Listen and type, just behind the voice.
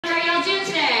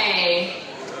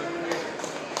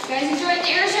guys enjoying the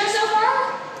air show so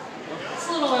far? It's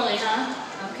a little early,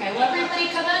 huh? Okay, well everybody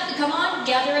come on,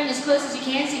 gather in as close as you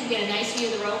can so you can get a nice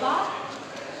view of the robot.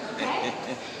 Okay?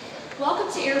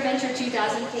 Welcome to AirVenture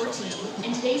 2014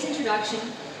 and today's introduction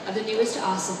of the newest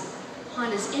ASIMO,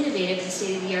 Honda's innovative and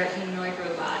state-of-the-art humanoid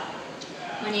robot.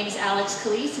 My name is Alex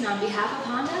Calise, and on behalf of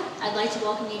Honda, I'd like to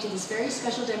welcome you to this very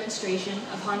special demonstration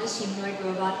of Honda's humanoid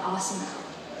robot ASIMO.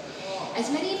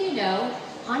 As many of you know,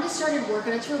 Honda started work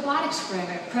on its robotics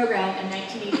program in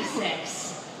 1986.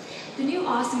 The new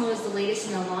ASIMO is the latest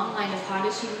in a long line of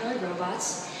Honda's humanoid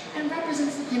robots and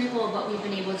represents the pinnacle of what we've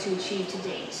been able to achieve to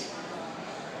date.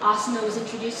 ASIMO was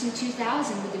introduced in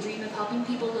 2000 with the dream of helping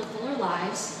people live fuller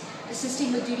lives,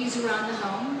 assisting with duties around the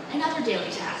home, and other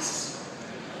daily tasks.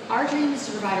 Our dream is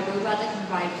to provide a robot that can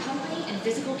provide company and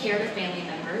physical care to family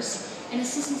members and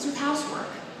assistance with housework,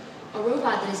 a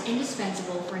robot that is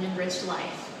indispensable for an enriched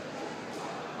life.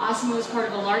 ASIMO is part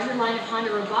of a larger line of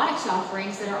Honda robotics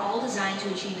offerings that are all designed to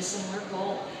achieve a similar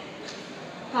goal.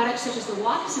 Products such as the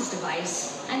Walk Assist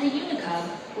device and the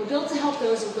Unicub were built to help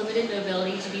those with limited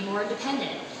mobility to be more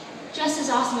independent, just as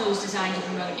ASIMO is designed to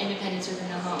promote independence within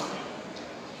the home.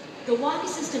 The Walk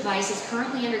Assist device is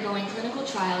currently undergoing clinical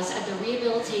trials at the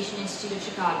Rehabilitation Institute of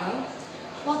Chicago,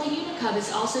 while the Unicub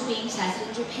is also being tested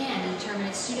in Japan to determine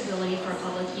its suitability for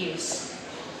public use.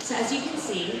 So as you can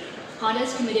see, Honda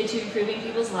is committed to improving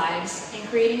people's lives and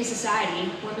creating a society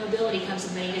where mobility comes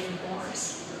in many different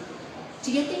forms.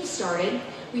 To get things started,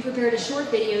 we prepared a short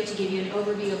video to give you an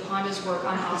overview of Honda's work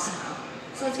on ASIMO.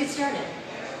 So let's get started.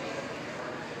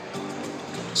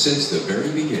 Since the very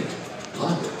beginning,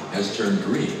 Honda has turned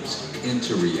dreams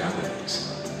into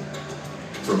realities.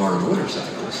 From our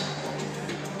motorcycles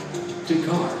to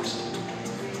cars,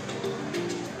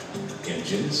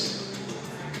 engines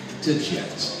to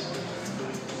jets,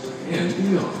 and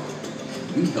beyond,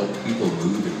 we help people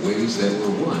move in ways that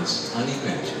were once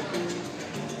unimagined.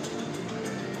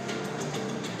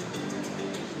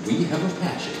 We have a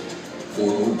passion for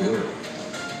mobility.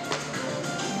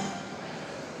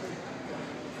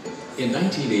 In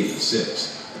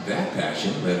 1986, that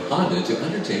passion led Honda to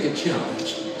undertake a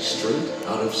challenge straight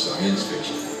out of science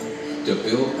fiction, to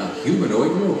build a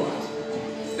humanoid robot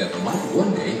that might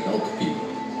one day help people,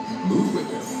 move with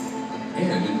them,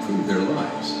 and improve their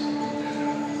lives.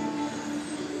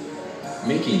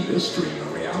 Making this dream a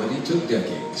reality took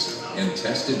decades and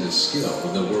tested the skill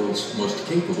of the world's most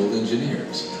capable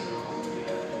engineers.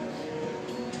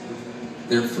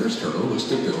 Their first hurdle was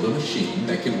to build a machine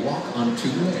that could walk on two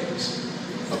legs,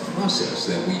 a process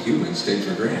that we humans take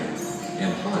for granted,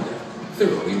 and Honda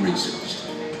thoroughly researched.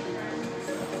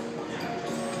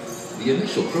 The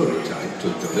initial prototype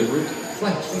took deliberate,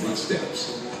 flat-footed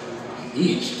steps.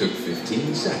 Each took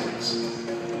 15 seconds.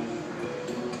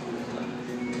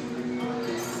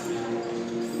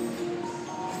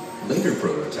 Later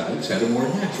prototypes had a more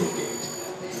natural gait.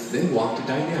 They walked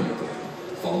dynamically,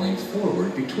 falling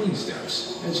forward between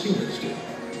steps, as humans do.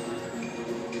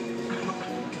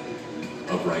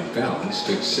 Upright balance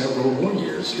took several more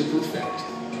years to perfect.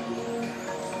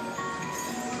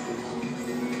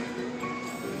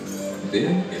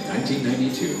 Then, in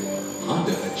 1992,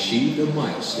 Honda achieved a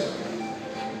milestone.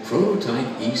 Prototype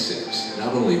E6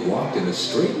 not only walked in a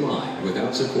straight line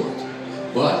without support,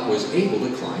 but was able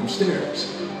to climb stairs.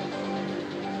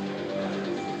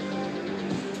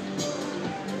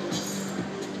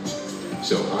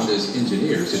 So Honda's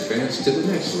engineers advanced to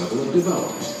the next level of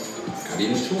development,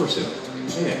 adding a torso,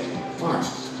 head,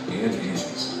 arms, and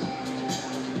hands.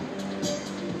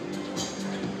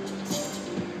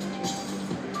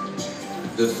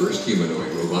 The first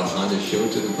humanoid robot Honda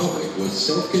showed to the public was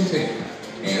self-contained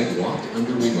and walked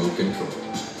under remote control.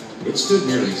 It stood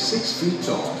nearly 6 feet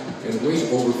tall and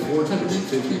weighed over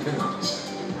 450 pounds.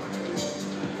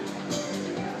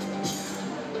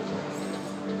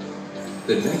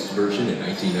 The next version in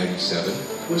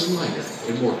 1997 was lighter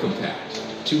and more compact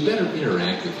to better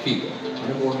interact with people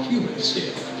on a more human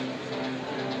scale.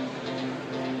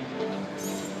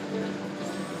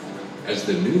 As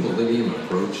the new millennium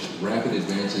approached, rapid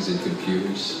advances in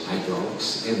computers,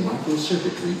 hydraulics, and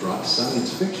microcircuitry brought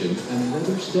science fiction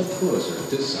another step closer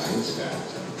to science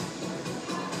fact.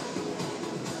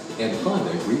 And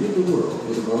Honda greeted the world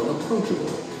with a more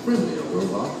approachable, friendlier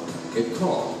robot it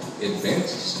called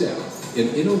Advanced Step in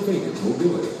Innovative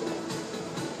Mobility,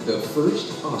 the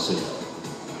first ASIMO.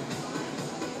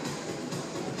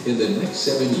 In the next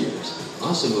 7 years,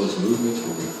 ASIMO's movements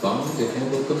were refined to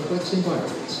handle complex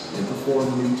environments and perform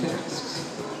new tasks.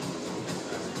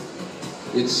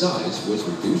 Its size was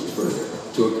reduced further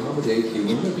to accommodate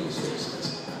human living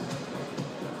spaces.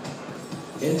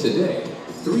 And today,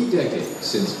 3 decades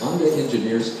since Honda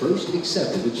engineers first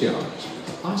accepted the challenge,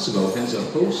 ASIMO has a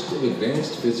host of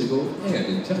advanced physical and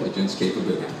intelligence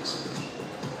capabilities.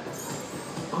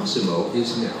 ASIMO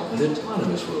is now an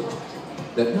autonomous robot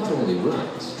that not only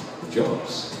runs,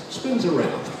 jumps, spins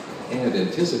around, and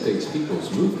anticipates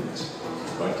people's movements,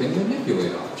 but can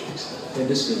manipulate objects and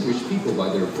distinguish people by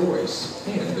their voice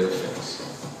and their face.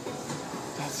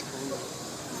 That's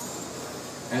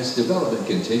great. As development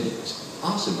continues,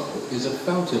 ASIMO is a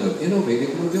fountain of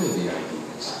innovative mobility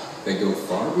ideas that go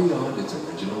far beyond its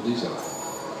original design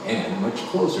and much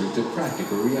closer to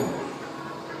practical reality.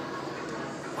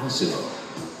 ASIMO,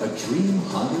 a dream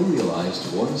Honda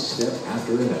realized one step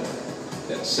after another,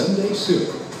 that someday soon,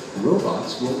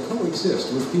 robots will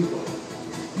coexist with people,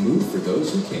 move for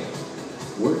those who can,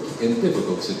 work in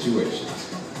difficult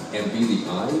situations, and be the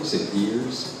eyes and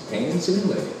ears, hands and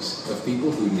legs of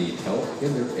people who need help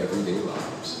in their everyday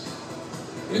lives.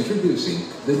 Introducing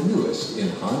the newest in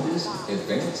Honda's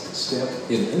advanced step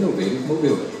in innovative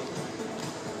mobility,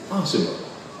 ASIMO.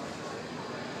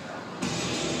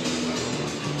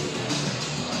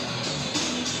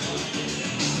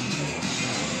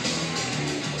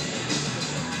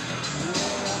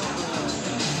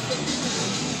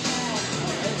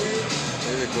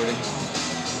 Recording.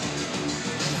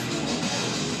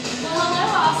 Well, hello,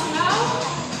 ASIMO.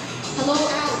 Hello,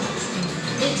 Alex.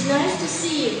 It's nice to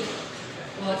see you.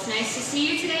 Well, it's nice to see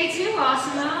you today too,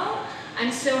 ASIMO.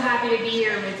 I'm so happy to be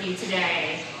here with you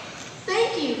today.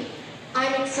 Thank you.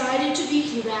 I'm excited to be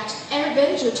here at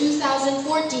AirVenture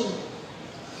 2014.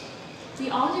 The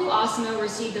all-new ASIMO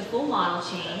received a full model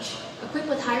change, equipped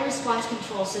with high-response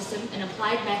control system and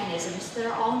applied mechanisms that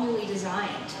are all newly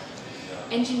designed.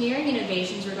 Engineering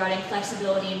innovations regarding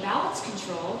flexibility and balance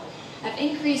control have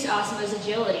increased ASIMO's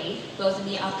agility, both in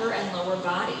the upper and lower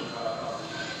body.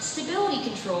 Stability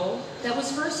control, that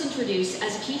was first introduced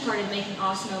as a key part of making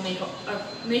ASIMO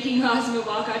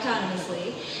walk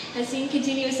autonomously, has seen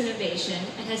continuous innovation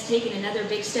and has taken another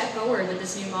big step forward with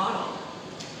this new model.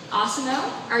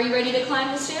 ASIMO, are you ready to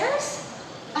climb the stairs?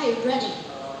 I am ready.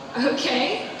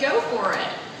 Okay, go for it.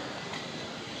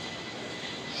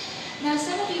 Now,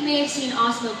 some of you may have seen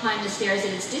ASIMO climb the stairs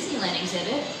at its Disneyland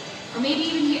exhibit, or maybe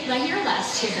even here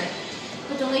last year.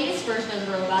 But the latest version of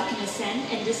the robot can ascend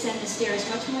and descend the stairs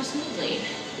much more smoothly,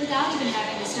 without even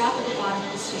having to stop at the bottom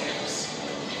of the stairs.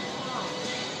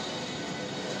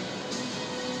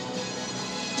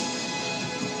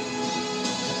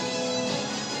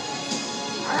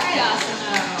 All right,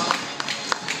 ASIMO.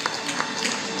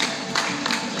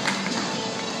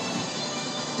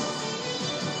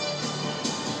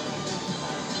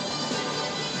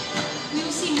 We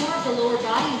will see more of the lower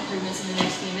body improvements in the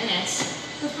next few minutes,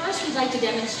 but first we'd like to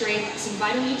demonstrate some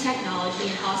vital new technology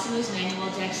in ASIMO's manual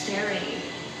dexterity.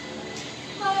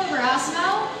 Come over,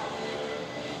 ASIMO.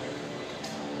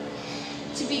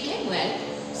 To begin with,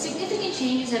 significant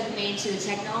changes have been made to the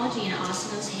technology in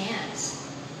ASIMO's hands.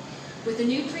 With the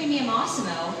new premium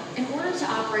ASIMO, in order to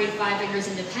operate 5 fingers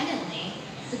independently,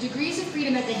 the degrees of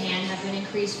freedom at the hand have been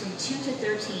increased from 2 to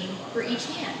 13 for each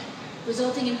hand,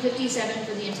 resulting in 57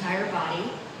 for the entire body,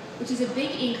 which is a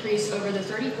big increase over the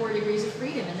 34 degrees of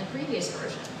freedom in the previous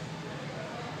version.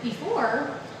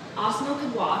 Before, ASIMO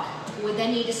could walk, but would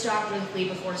then need to stop briefly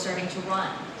before starting to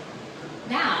run.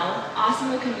 Now,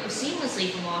 ASIMO can move seamlessly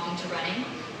from walking to running,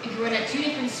 and can run at 2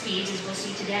 different speeds as we'll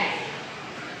see today.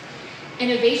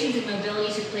 Innovations in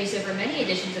mobility took place over many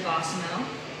editions of ASIMO,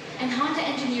 and Honda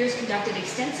engineers conducted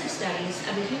extensive studies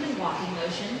of the human walking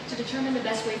motion to determine the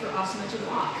best way for ASIMO to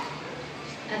walk.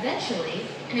 Eventually,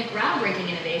 in a groundbreaking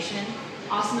innovation,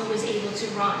 ASIMO was able to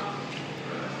run.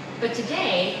 But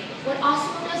today, what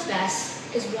ASIMO does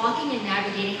best is walking and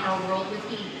navigating our world with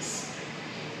ease.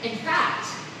 In fact,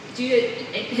 due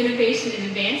to innovation and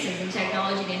advances in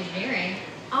technology and engineering,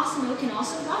 ASIMO can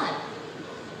also run.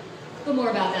 But more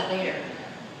about that later.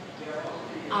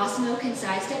 ASIMO can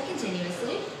sidestep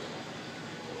continuously,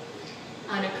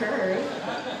 on a curve,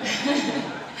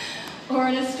 or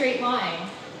in a straight line,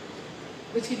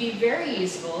 which could be very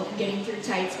useful in getting through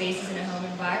tight spaces in a home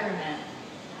environment.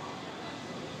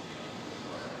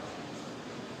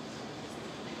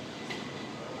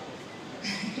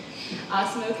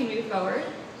 ASIMO can move forward,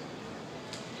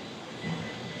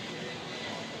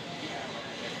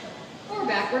 or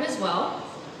backward as well,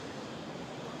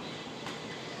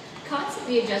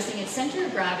 constantly adjusting its center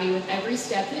of gravity with every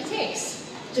step that it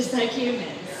takes, just like humans.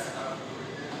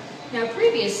 Now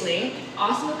previously,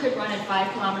 ASIMO could run at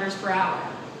 5 kilometers per hour.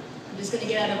 I'm just going to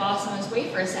get out of ASIMO's way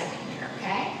for a second here,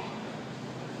 okay?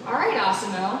 All right,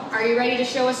 ASIMO, are you ready to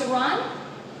show us a run?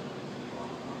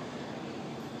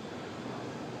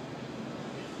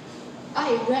 I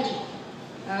am ready.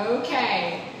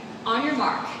 Okay, on your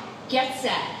mark, get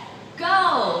set, go!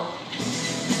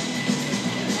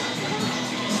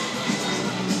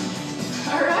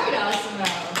 All right, ASIMO.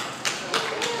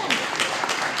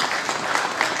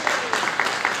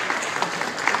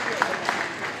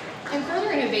 And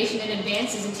further innovation and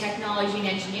advances in technology and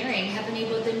engineering have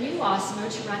enabled the new ASIMO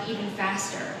to run even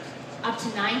faster, up to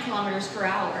 9 kilometers per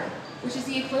hour, which is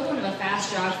the equivalent of a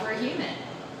fast jog for a human.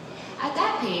 At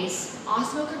that pace,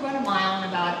 ASIMO could run a mile in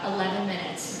about 11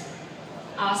 minutes.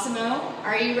 ASIMO,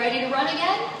 are you ready to run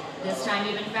again? This time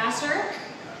even faster?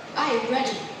 I am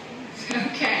ready.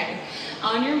 Okay,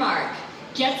 on your mark,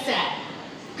 get set,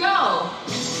 go!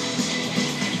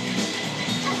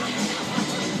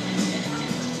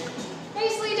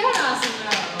 Nicely done,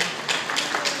 ASIMO.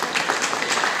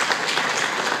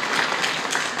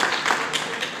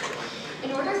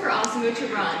 In order for ASIMO to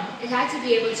run, it had to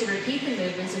be able to repeat the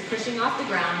movements of pushing off the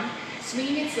ground,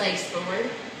 swinging its legs forward,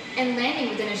 and landing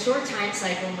within a short time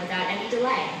cycle without any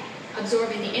delay,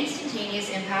 absorbing the instantaneous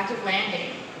impact of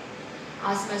landing.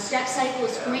 ASIMO's step cycle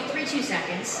is 0.32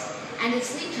 seconds, and its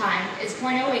sleep time is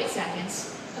 0.08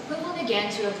 seconds, equivalent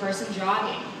again to a person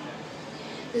jogging.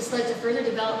 This led to further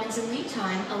developments in leap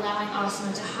time, allowing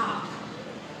ASIMO to hop.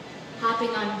 Hopping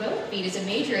on both feet is a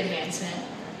major enhancement,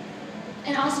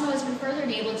 and ASIMO has been further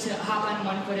enabled to hop on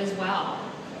one foot as well.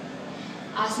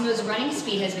 ASIMO's running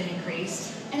speed has been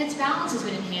increased, and its balance has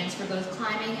been enhanced for both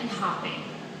climbing and hopping.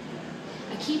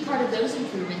 A key part of those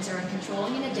improvements are in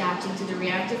controlling and adapting to the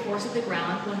reactive force of the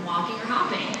ground when walking or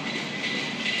hopping.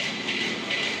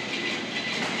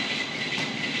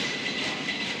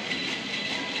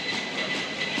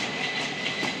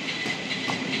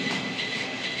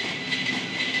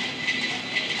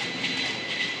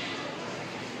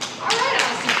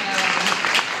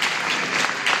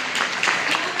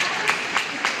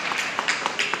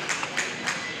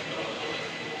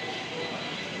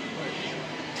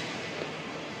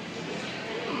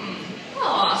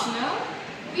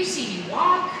 We've seen you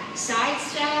walk,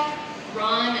 sidestep,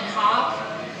 run, and hop.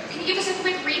 Can you give us a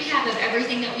quick recap of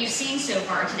everything that we've seen so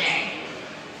far today?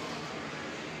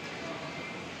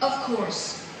 Of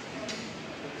course.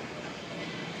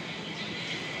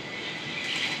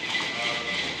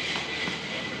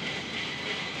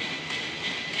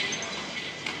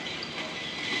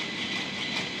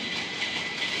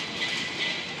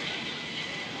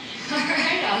 All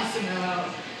right,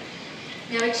 ASIMO.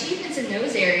 Now, achievements in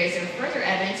those areas are further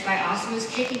evidenced by ASIMO's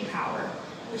kicking power,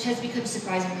 which has become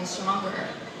surprisingly stronger.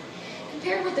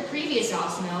 Compared with the previous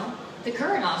ASIMO, the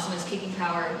current ASIMO's kicking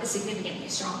power is significantly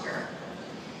stronger.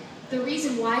 The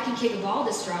reason why it can kick a ball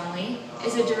this strongly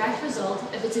is a direct result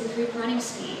of its improved running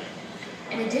speed.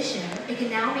 In addition, it can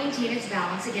now maintain its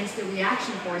balance against the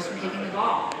reaction force from kicking the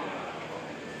ball.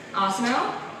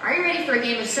 ASIMO, are you ready for a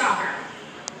game of soccer?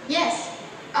 Yes,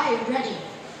 I am ready.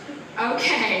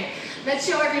 Okay, let's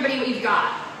show everybody what you've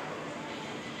got.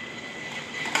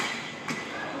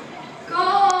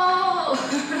 Goal!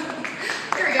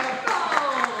 There we go,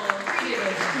 goal! Redo.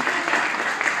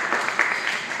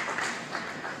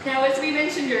 Now, as we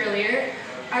mentioned earlier,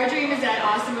 our dream is that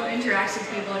ASIMO interacts with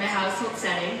people in a household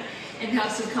setting and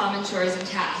helps with common chores and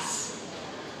tasks.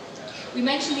 We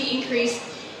mentioned the increase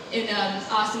in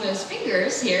ASIMO's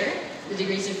fingers here, the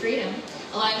degrees of freedom,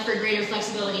 allowing for greater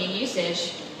flexibility in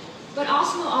usage. But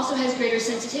ASIMO also has greater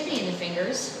sensitivity in the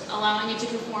fingers, allowing it to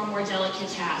perform more delicate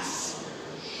tasks.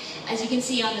 As you can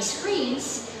see on the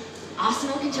screens,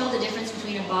 ASIMO can tell the difference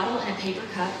between a bottle and a paper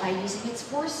cup by using its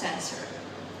force sensor.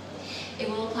 It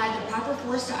will apply the proper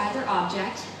force to either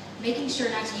object, making sure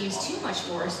not to use too much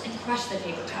force and crush the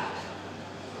paper cup.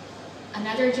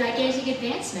 Another gigantic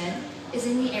advancement is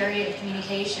in the area of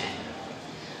communication.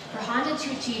 For Honda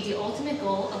to achieve the ultimate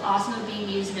goal of ASIMO being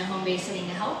used in a home-based setting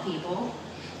to help people,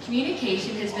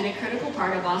 communication has been a critical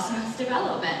part of ASIMO's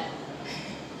development.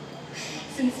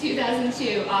 Since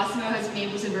 2002, ASIMO has been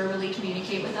able to verbally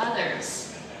communicate with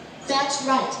others. That's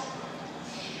right.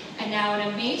 And now, in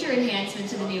a major enhancement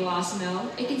to the new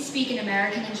ASIMO, it can speak in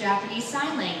American and Japanese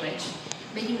Sign Language,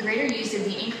 making greater use of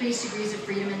the increased degrees of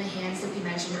freedom in the hands that we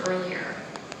mentioned earlier.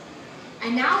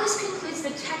 And now this concludes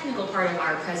the technical part of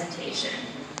our presentation.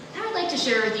 Now I'd like to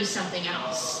share with you something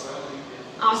else.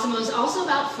 ASIMO is also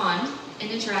about fun and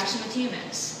interaction with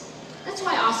humans. That's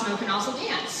why ASIMO can also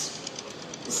dance.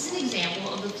 This is an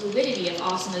example of the fluidity of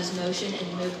ASIMO's motion and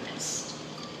movements.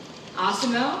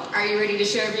 ASIMO, are you ready to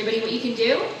show everybody what you can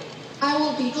do? I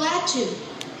will be glad to.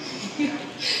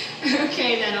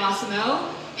 Okay then,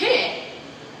 ASIMO, hit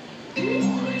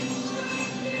it!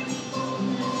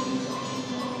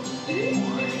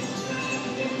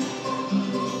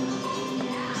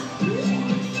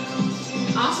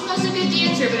 Osimo's a good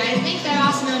dancer, but I think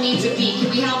that Osimo needs a beat. Can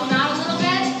we help him out a little bit?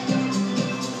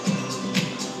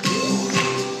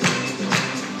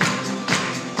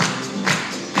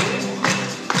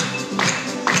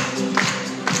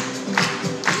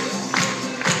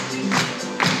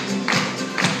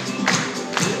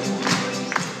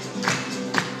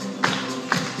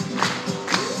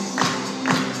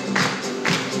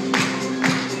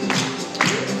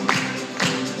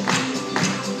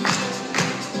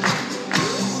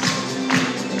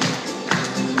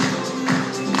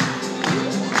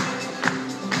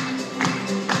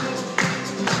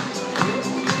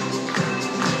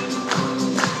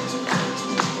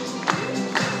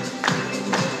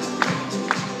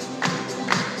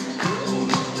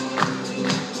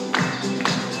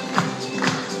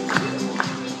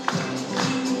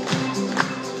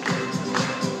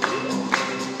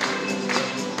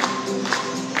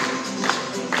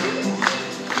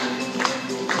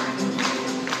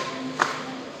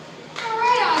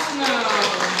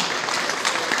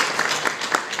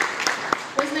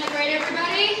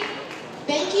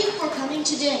 Thank you for coming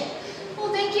today.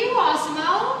 Well, thank you,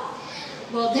 Asimo.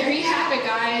 Well, there you have it,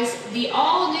 guys. The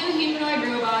all-new humanoid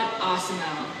robot,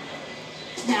 Asimo.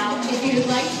 Now, if you'd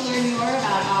like to learn more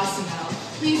about Asimo,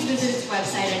 please visit its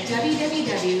website at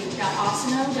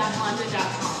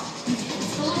www.asimo.honda.com.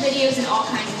 It's full of videos and all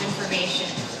kinds of information.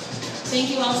 Thank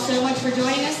you all so much for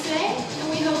joining us today, and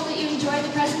we hope that you enjoyed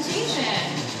the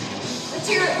presentation. Let's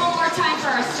hear it one more time for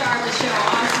our star of the show,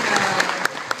 Asimo.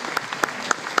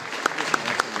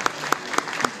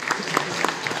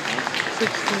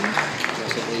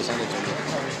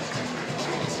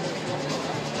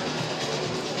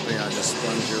 Yeah, just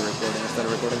sponge your recording instead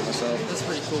of recording myself. That's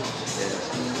pretty cool. Yeah.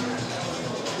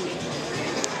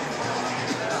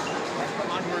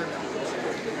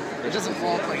 It doesn't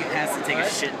look like it has to take a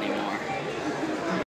shit anymore.